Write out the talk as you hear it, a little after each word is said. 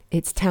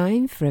It's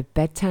time for a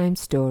bedtime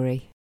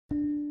story.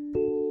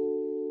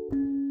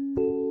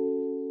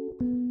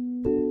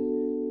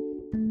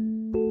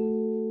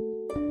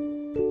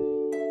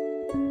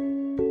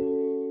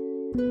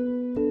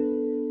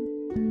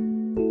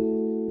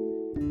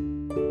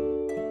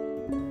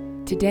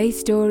 Today's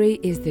story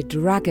is The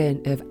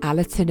Dragon of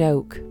Allerton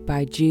Oak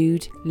by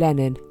Jude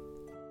Lennon.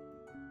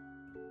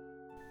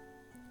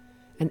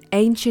 An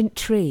ancient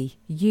tree,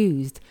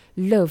 used,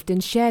 loved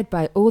and shared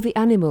by all the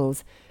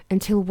animals,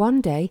 until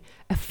one day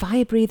a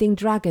fire-breathing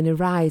dragon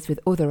arrives with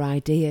other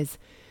ideas.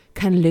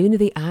 Can Luna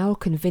the owl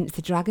convince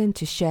the dragon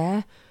to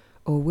share,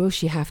 or will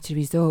she have to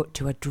resort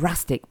to a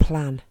drastic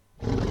plan?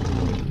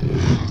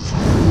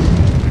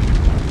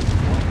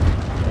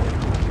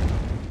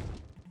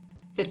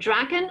 The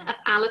Dragon of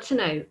Allerton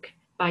Oak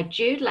by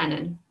Jude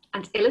Lennon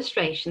and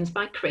illustrations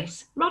by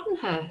Chris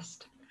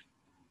Roddenhurst.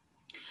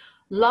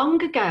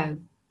 Long ago,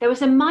 there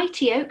was a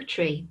mighty oak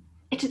tree.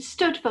 It had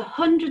stood for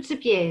hundreds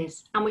of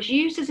years and was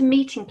used as a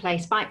meeting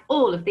place by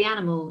all of the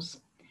animals.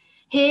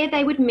 Here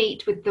they would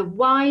meet with the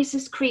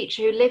wisest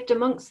creature who lived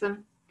amongst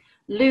them,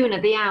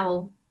 Luna the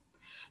owl.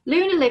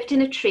 Luna lived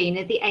in a tree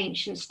near the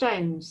ancient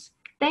stones.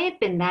 They had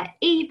been there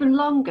even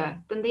longer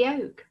than the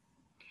oak.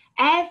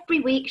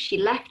 Every week she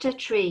left her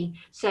tree,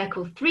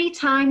 circled 3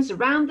 times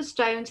around the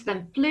stones,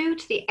 then flew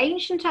to the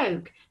ancient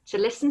oak to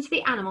listen to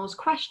the animals'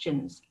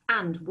 questions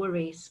and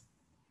worries.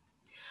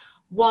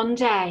 One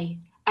day,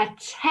 a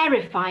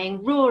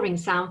terrifying roaring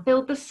sound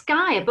filled the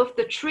sky above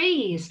the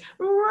trees.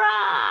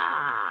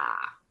 Rah!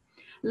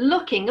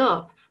 Looking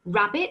up,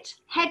 Rabbit,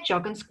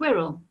 Hedgehog and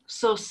Squirrel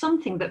saw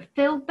something that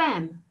filled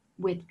them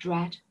with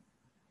dread.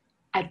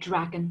 A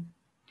dragon.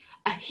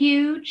 A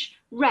huge,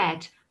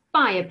 red,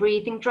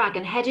 fire-breathing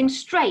dragon heading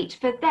straight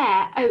for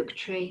their oak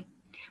tree.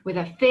 With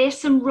a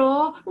fearsome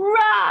roar,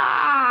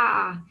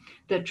 rah!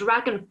 The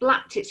dragon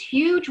flapped its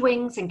huge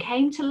wings and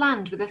came to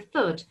land with a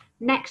thud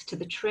next to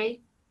the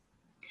tree.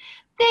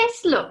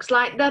 "This looks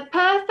like the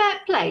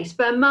perfect place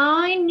for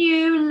my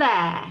new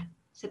lair,"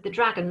 said the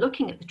dragon,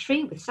 looking at the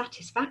tree with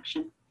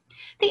satisfaction.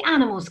 The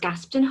animals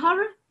gasped in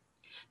horror.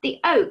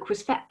 The oak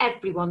was for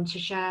everyone to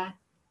share.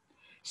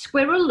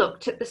 Squirrel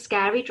looked at the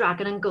scary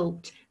dragon and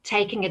gulped.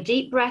 Taking a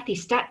deep breath, he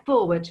stepped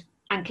forward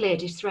and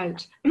cleared his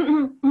throat.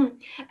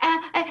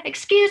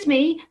 Excuse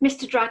me,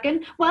 Mr.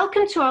 Dragon,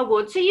 welcome to our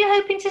woods. Are you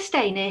hoping to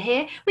stay near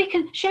here? We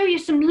can show you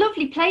some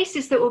lovely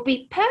places that will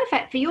be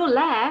perfect for your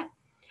lair.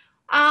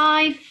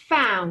 "I've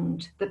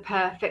found the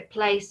perfect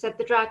place," said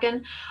the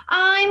dragon.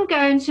 "I'm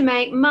going to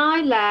make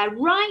my lair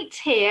right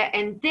here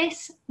in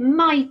this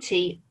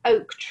mighty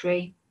oak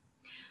tree."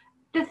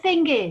 "The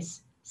thing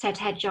is," said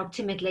Hedgehog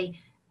timidly,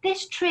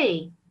 "this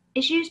tree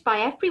is used by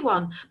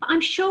everyone, but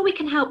I'm sure we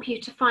can help you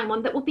to find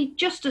one that will be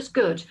just as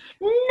good."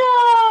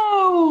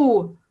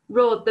 "No!"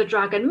 roared the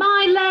dragon.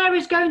 "My lair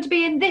is going to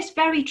be in this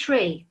very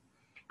tree."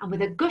 And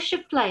with a gush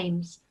of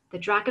flames, the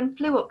dragon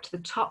flew up to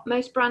the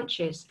topmost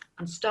branches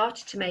and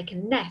started to make a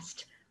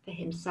nest for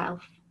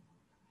himself.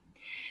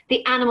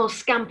 The animals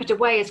scampered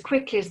away as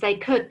quickly as they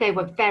could. They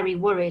were very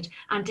worried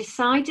and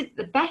decided that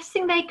the best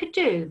thing they could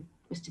do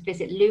was to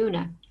visit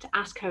Luna to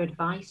ask her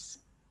advice.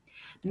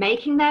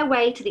 Making their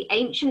way to the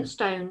ancient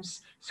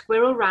stones,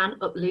 Squirrel ran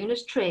up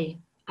Luna's tree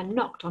and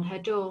knocked on her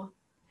door.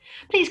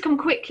 "Please come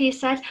quickly," he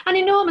said. "An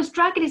enormous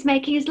dragon is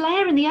making his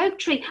lair in the oak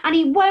tree and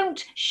he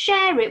won't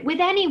share it with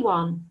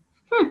anyone."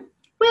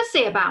 "We'll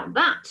see about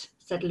that,"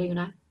 said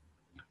Luna.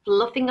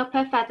 Fluffing up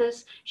her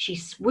feathers, she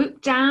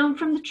swooped down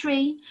from the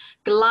tree,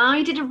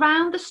 glided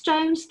around the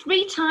stones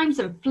 3 times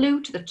and flew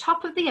to the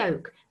top of the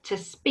oak to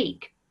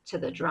speak to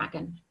the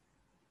dragon.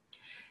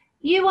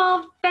 "You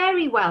are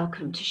very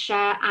welcome to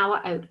share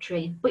our oak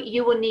tree, but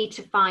you will need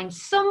to find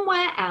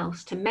somewhere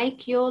else to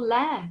make your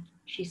lair,"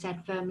 she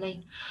said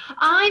firmly.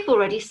 "I've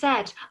already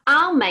said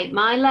I'll make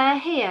my lair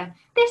here.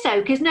 This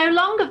oak is no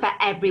longer for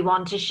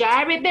everyone to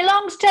share. It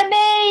belongs to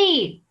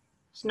me,"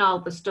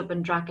 snarled the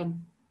stubborn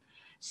dragon.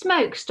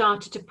 Smoke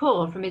started to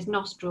pour from his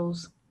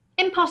nostrils.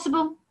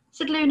 "Impossible,"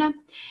 said Luna.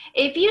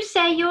 "If you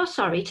say you're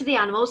sorry to the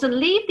animals and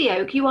leave the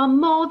oak, you are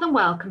more than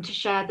welcome to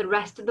share the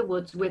rest of the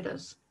woods with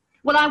us."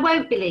 "Well, I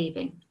won't be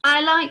leaving.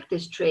 I like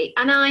this tree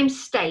and I'm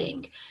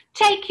staying.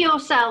 Take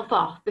yourself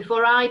off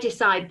before I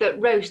decide that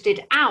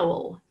roasted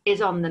owl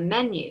is on the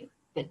menu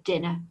for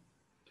dinner."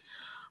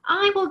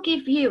 "I will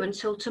give you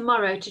until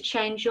tomorrow to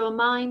change your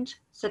mind,"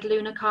 said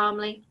Luna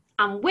calmly.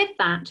 And with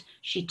that,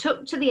 she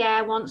took to the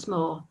air once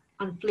more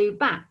and flew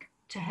back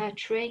to her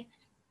tree.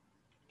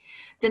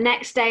 The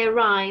next day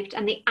arrived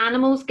and the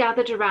animals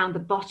gathered around the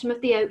bottom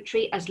of the oak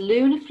tree as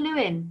Luna flew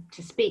in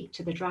to speak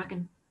to the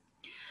dragon.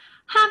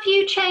 "Have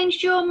you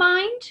changed your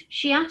mind?"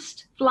 she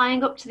asked,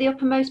 flying up to the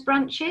uppermost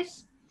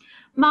branches.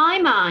 "My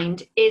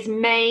mind is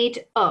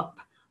made up.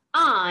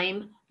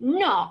 I'm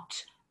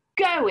not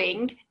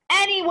going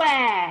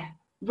anywhere,"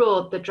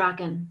 roared the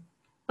dragon.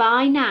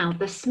 By now,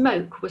 the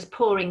smoke was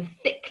pouring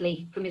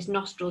thickly from his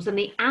nostrils and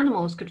the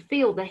animals could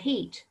feel the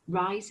heat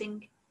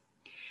rising.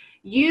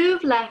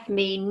 "You've left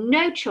me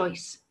no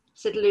choice,"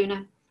 said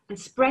Luna, and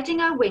spreading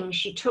her wings,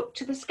 she took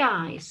to the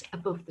skies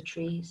above the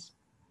trees.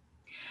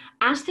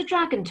 As the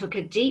dragon took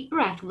a deep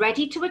breath,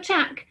 ready to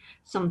attack,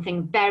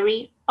 something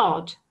very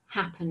odd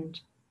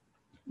happened.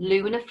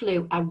 Luna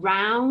flew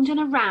around and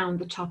around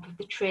the top of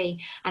the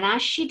tree, and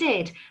as she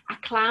did, a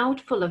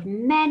cloud full of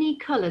many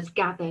colours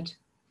gathered.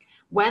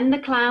 When the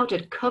cloud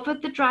had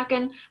covered the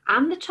dragon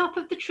and the top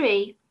of the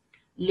tree,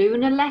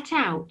 Luna let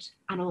out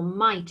an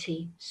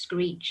almighty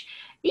screech.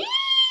 Eee!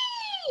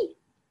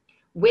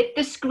 With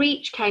the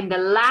screech came the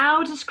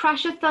loudest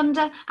crash of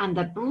thunder and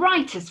the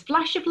brightest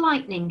flash of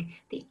lightning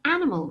the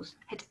animals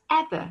had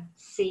ever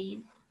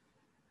seen.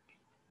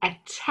 A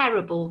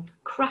terrible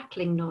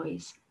crackling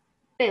noise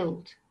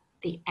filled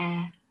the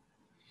air.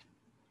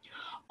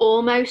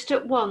 Almost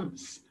at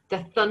once,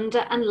 the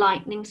thunder and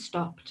lightning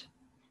stopped.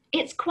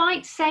 It's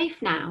quite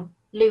safe now,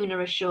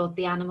 Luna assured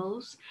the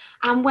animals,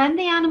 and when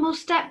the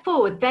animals stepped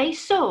forward, they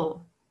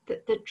saw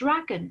that the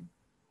dragon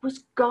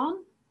was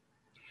gone.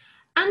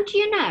 And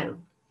you know,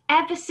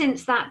 ever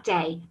since that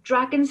day,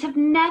 dragons have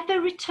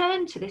never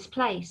returned to this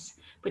place.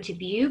 But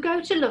if you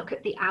go to look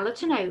at the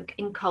Allerton Oak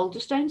in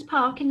Calderstones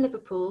Park in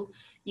Liverpool,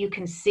 you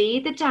can see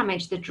the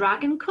damage the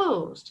dragon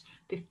caused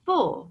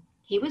before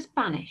he was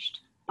banished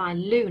by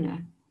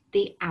Luna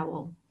the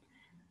owl.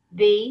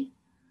 The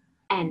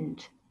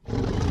end.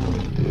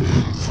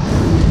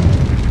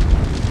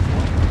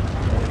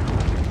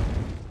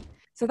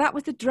 So that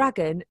was The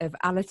Dragon of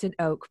Allerton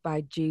Oak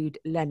by Jude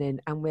Lennon,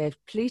 and we're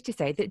pleased to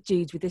say that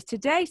Jude's with us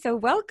today. So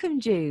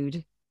welcome,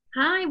 Jude.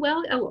 Hi,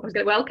 well, I was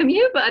going to welcome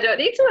you, but I don't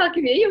need to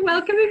welcome you. You're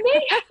welcoming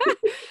me.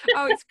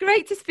 Oh, it's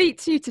great to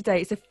speak to you today.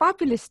 It's a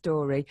fabulous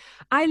story.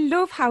 I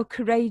love how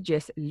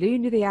courageous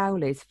Luna the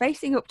Owl is,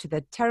 facing up to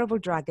the terrible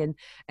dragon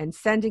and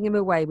sending him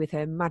away with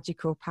her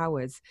magical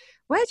powers.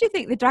 Where do you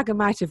think the dragon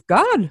might have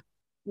gone?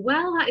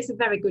 Well, that is a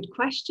very good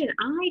question.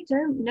 I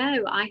don't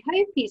know. I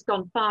hope he's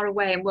gone far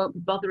away and won't be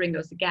bothering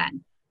us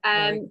again.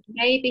 Right.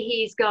 Maybe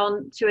he's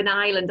gone to an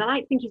island.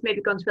 I think he's maybe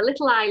gone to a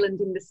little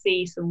island in the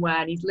sea somewhere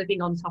and he's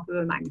living on top of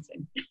a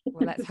mountain.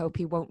 Well, let's hope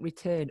he won't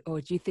return.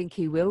 Or do you think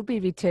he will be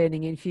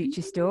returning in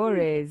future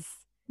stories?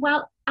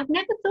 Well, I've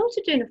never thought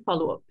of doing a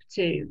follow-up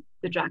to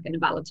The Dragon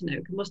of Allerton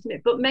Oak, I must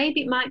admit. But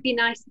maybe it might be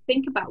nice to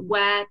think about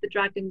where the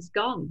dragon's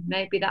gone.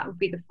 Maybe that would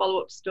be the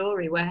follow-up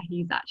story, where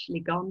he's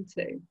actually gone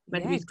to.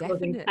 Whether he's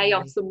causing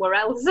chaos somewhere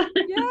else.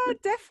 Yeah,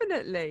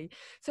 definitely.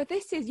 So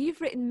you've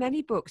written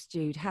many books,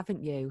 Jude,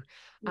 haven't you?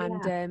 And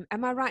Yeah.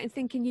 am I right in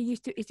thinking you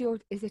used to,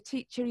 is a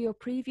teacher your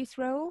previous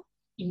role?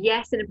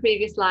 Yes, in a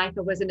previous life,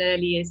 I was an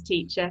early years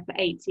teacher for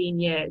 18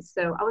 years.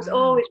 So I was Wow.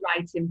 always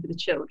writing for the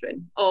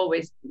children,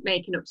 always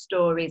making up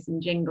stories and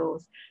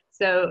jingles.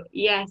 So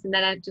yes, and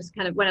then I just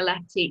kind of, when I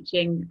left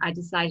teaching, I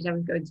decided I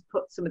was going to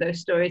put some of those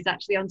stories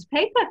actually onto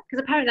paper,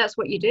 because apparently that's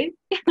what you do.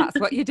 That's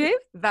what you do.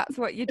 That's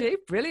what you do.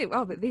 Brilliant.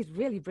 Well, these are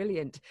really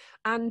brilliant.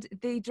 And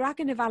The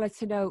Dragon of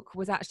Allerton Oak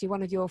was actually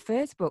one of your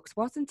first books,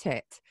 wasn't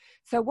it?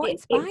 So what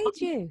inspired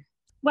you?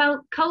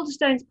 Well,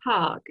 Calderstones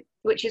Park,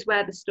 which is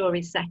where the story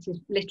is set, is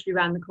literally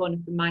around the corner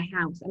from my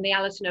house. And the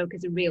Allerton Oak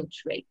is a real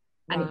tree.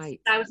 And Right.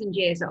 it's 1,000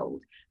 years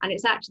old. And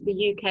it's actually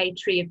the UK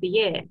Tree of the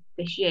Year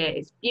this year.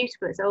 It's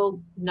beautiful. It's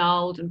all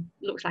gnarled and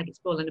looks like it's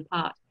fallen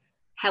apart,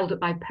 held up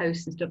by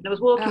posts and stuff. And I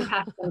was walking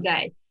past one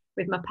day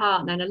with my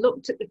partner and I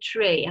looked at the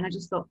tree and I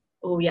just thought,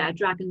 oh yeah, a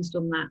dragon's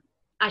done that.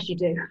 As you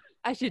do.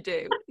 As you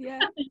do.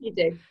 Yeah. As you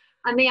do.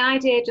 And the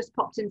idea just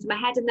popped into my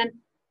head. And then,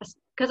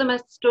 because I'm a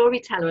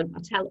storyteller and I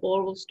tell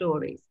oral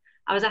stories,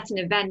 I was at an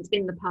event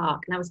in the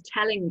park and I was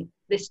telling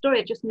this story.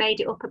 I just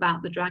made it up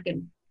about the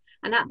dragon.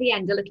 And at the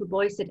end, a little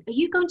boy said, "Are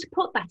you going to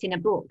put that in a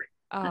book?"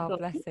 Oh, thought,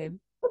 bless him.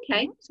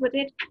 Okay, so I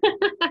did.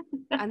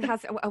 And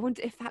I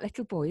wonder if that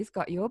little boy's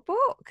got your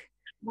book.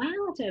 Well,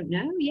 I don't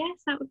know.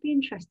 Yes, that would be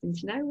interesting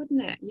to know,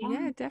 wouldn't it?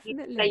 Yeah,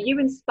 definitely. So you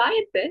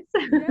inspired this.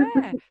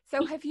 Yeah.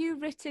 So have you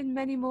written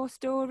many more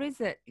stories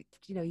that,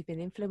 you've been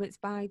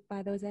influenced by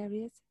those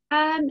areas?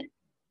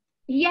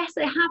 Yes,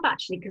 I have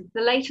actually, because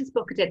the latest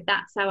book I did,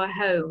 That's Our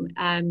Home,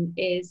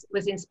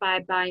 was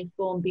inspired by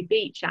Formby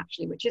Beach,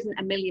 actually, which isn't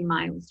a million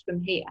miles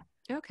from here.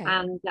 Okay.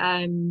 And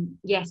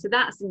so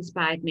that's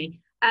inspired me.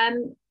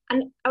 And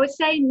I would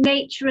say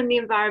nature and the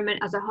environment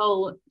as a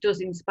whole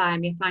does inspire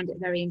me. I find it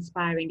very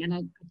inspiring, and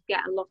I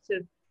get a lot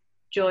of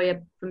joy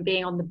from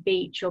being on the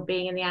beach or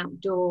being in the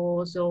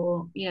outdoors,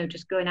 or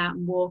just going out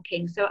and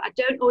walking. So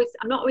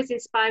I'm not always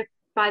inspired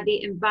by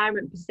the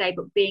environment per se,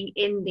 but being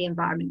in the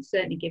environment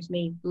certainly gives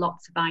me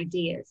lots of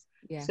ideas.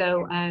 Yeah.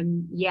 So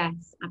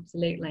yes,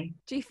 absolutely.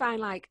 Do you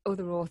find, like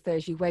other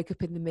authors, you wake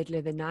up in the middle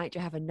of the night, do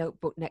you have a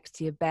notebook next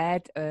to your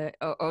bed,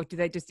 or do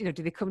they just, do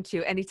they come to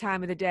you any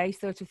time of the day,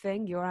 sort of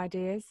thing, your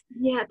ideas?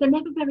 Yeah, they're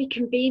never very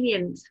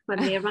convenient when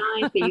they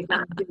arrive, these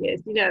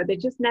ideas. They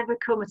just never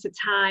come at a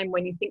time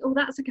when you think, oh,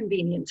 that's a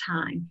convenient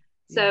time.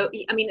 So,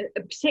 I mean,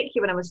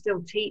 particularly when I was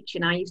still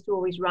teaching, I used to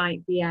always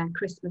write the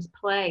Christmas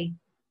play.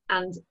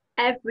 And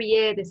every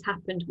year this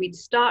happened, we'd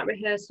start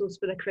rehearsals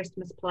for the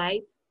Christmas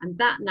play. And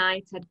that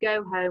night I'd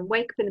go home,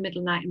 wake up in the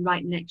middle of the night and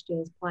write next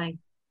year's play.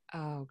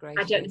 Oh, great.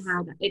 I don't know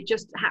how it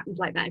just happens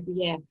like that every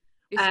year.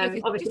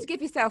 Just to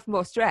give yourself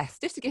more stress,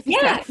 just to give Yeah,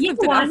 yourself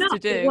something why else not? to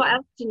do. What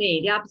else do you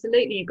need? Yeah,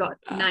 absolutely. You've got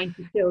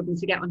 90 children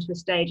to get onto a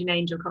stage and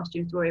angel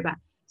costumes to worry about.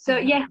 So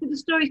yes, the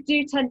stories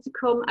do tend to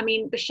come. I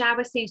mean, the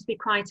shower seems to be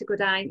quite a good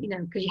idea,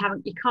 because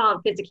you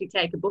can't physically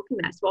take a book in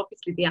there. So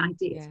obviously the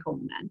ideas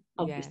come then.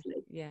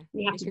 Obviously, yeah.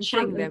 You have to can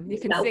chant sing them. You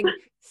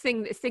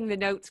can sing the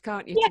notes,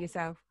 can't you, to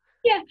yourself?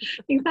 Yeah,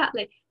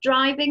 exactly.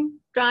 Driving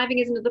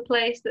is another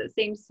place that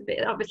seems to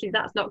be, obviously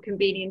that's not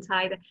convenient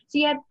either. So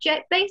yeah,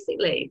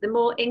 basically the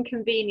more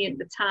inconvenient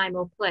the time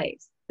or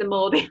place, the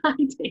more the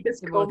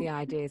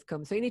ideas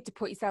come. So you need to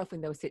put yourself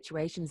in those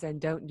situations then,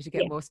 don't you, to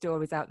get more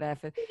stories out there,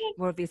 for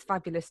more of these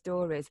fabulous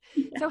stories.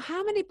 So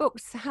how many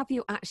books have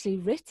you actually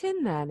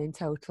written then in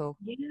total?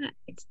 Yeah,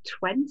 it's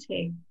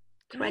 20.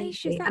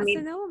 Gracious, that's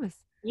enormous.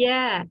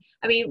 Yeah,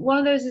 I mean, one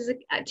of those is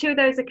two of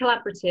those are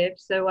collaborative.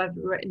 So I've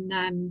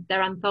written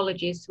they're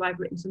anthologies. So I've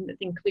written some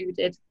that's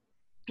included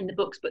in the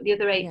books, but the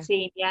other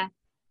 18,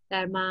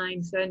 they're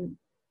mine. So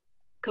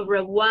cover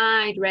a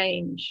wide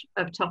range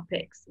of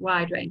topics. So,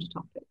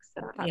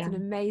 that's an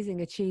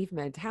amazing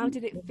achievement. How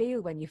did it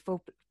feel when you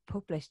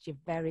published your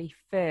very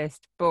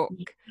first book?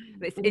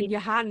 It's in your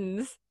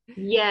hands.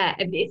 Yeah,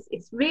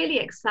 it's really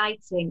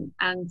exciting,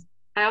 and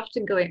I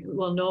often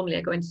normally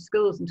I go into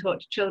schools and talk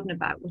to children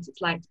about what it's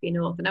like to be an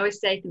author. And I always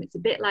say to them, it's a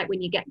bit like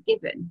when you get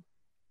given,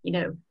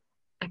 a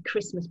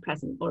Christmas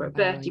present or a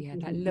birthday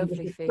present. That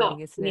lovely feeling,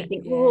 isn't it? And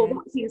you think,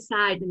 what's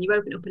inside? And you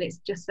open it up and it's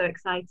just so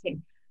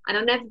exciting. And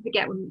I'll never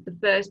forget when the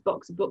first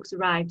box of books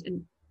arrived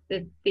and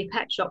the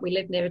pet shop we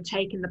lived near had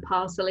taken the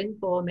parcel in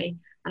for me.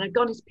 And I'd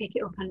gone to pick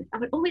it up and I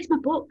went, it's my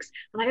books.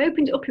 And I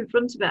opened it up in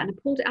front of it and I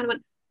pulled it out and I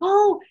went,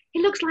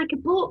 it looks like a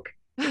book.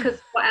 Because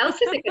what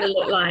else is it going to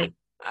look like?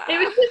 It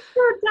was just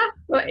so daft,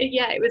 but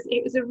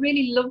it was a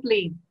really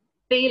lovely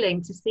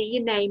feeling to see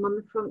your name on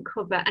the front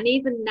cover. And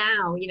even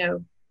now,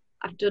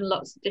 I've done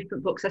lots of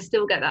different books. I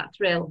still get that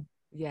thrill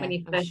when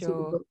you first see the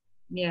book.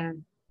 Yeah.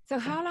 So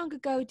how long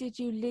ago did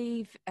you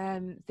leave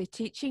the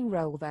teaching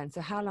role then?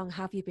 So how long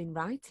have you been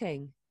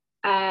writing?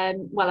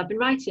 Well, I've been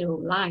writing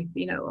all my life,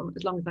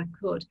 as long as I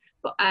could.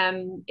 But I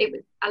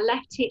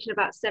left teaching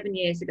about 7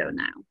 years ago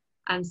now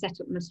and set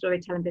up my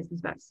storytelling business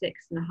about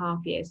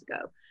 6.5 years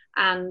ago.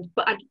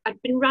 But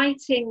I'd been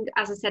writing,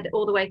 as I said,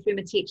 all the way through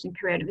my teaching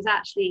career. And it was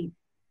actually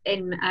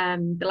in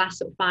the last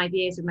sort of 5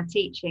 years of my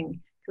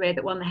teaching career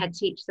that one of the head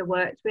teachers I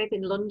worked with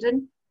in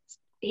London,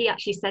 he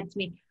actually said to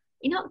me,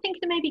 "You're not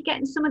thinking of maybe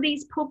getting some of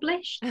these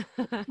published?"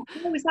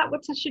 Oh, is that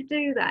what I should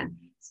do then?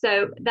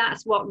 So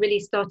that's what really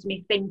started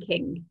me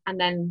thinking. And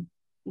then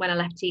when I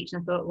left teaching,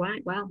 I thought,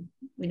 right, well,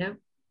 why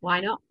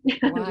not?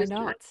 Why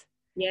not?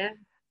 Yeah.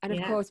 And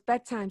of course,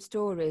 Bedtime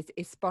Stories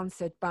is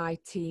sponsored by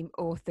Team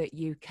Author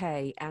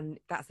UK, and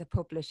that's a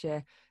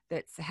publisher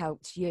that's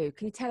helped you.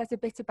 Can you tell us a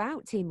bit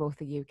about Team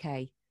Author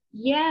UK?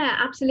 Yeah,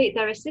 absolutely.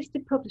 They're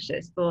assisted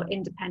publishers for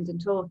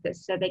independent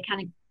authors. So they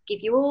kind of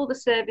give you all the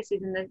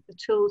services and the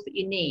tools that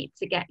you need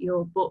to get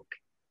your book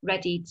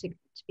ready to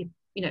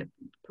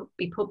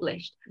be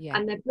published. Yeah.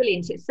 And they're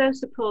brilliant. It's so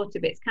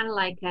supportive. It's kind of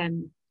like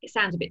it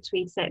sounds a bit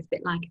twee to say it's a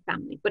bit like a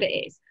family, but it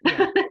is.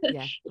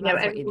 Yeah.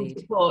 Everyone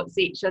supports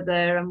each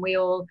other, and we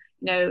all,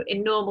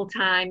 in normal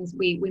times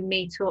we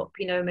meet up,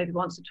 maybe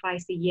once or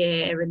twice a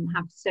year and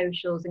have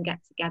socials and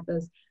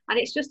get-togethers, and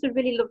it's just a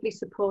really lovely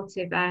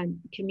supportive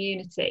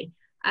community.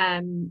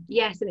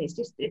 Yes, and it's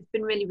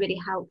been really, really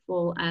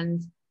helpful,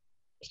 and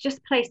it's just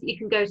a place that you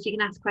can go to. You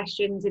can ask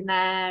questions in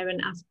there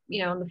and ask,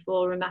 on the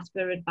forum, ask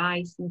for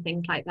advice and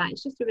things like that.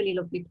 It's just a really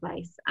lovely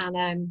place, and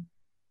I'm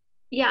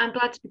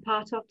glad to be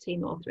part of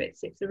Team Author.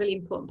 It's a really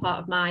important part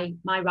of my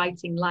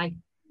writing life.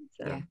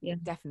 So, yeah,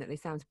 definitely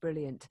sounds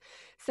brilliant.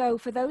 So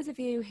for those of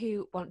you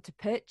who want to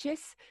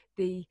purchase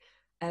the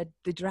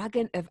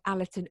Dragon of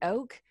Allerton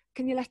Oak,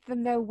 can you let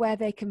them know where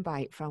they can buy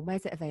it from?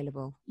 Where's it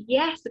available?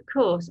 Yes, of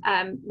course.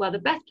 Well, the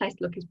best place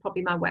to look is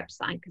probably my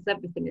website, because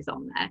everything is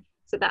on there.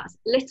 So that's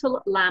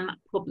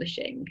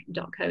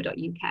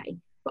littlelambpublishing.co.uk.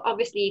 But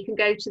obviously you can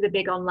go to the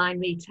big online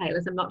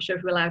retailers. I'm not sure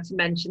if we're allowed to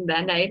mention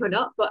their name or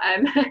not, but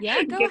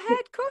yeah, go ahead.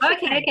 Of course.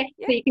 Okay. Yeah.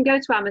 So you can go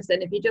to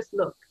Amazon. If you just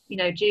look,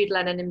 Jude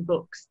Lennon in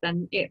books,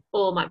 then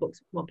all my books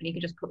will come up, and you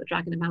can just put the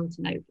Dragon of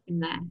Allerton Oak in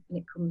there, and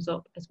it comes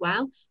up as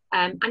well.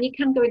 And you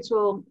can go into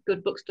all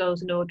good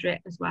bookstores and order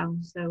it as well.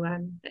 So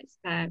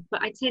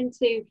but I tend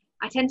to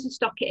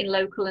stock it in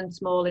local and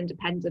small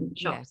independent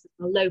shops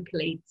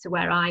locally to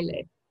where I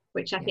live,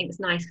 which I think is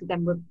nice, because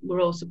then we're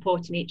all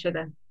supporting each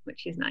other,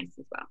 which is nice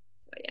as well.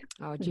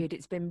 Oh, Jude,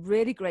 it's been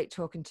really great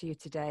talking to you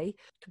today.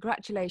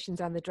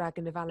 Congratulations on the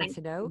Dragon of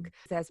Allerton Oak.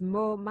 There's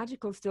more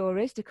magical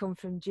stories to come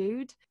from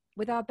Jude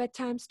with our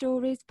Bedtime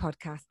Stories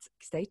podcast.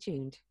 Stay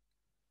tuned.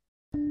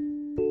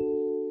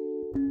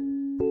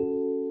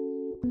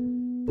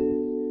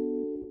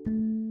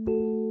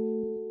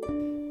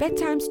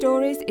 Bedtime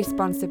Stories is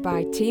sponsored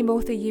by Team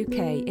Author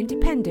UK,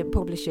 independent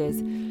publishers.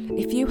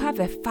 If you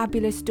have a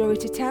fabulous story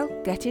to tell,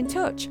 get in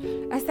touch,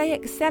 as they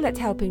excel at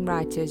helping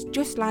writers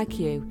just like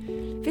you.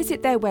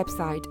 Visit their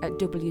website at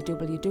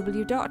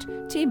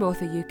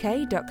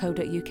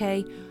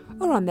www.teamauthoruk.co.uk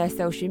or on their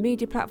social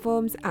media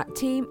platforms at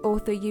Team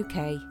Author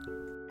UK.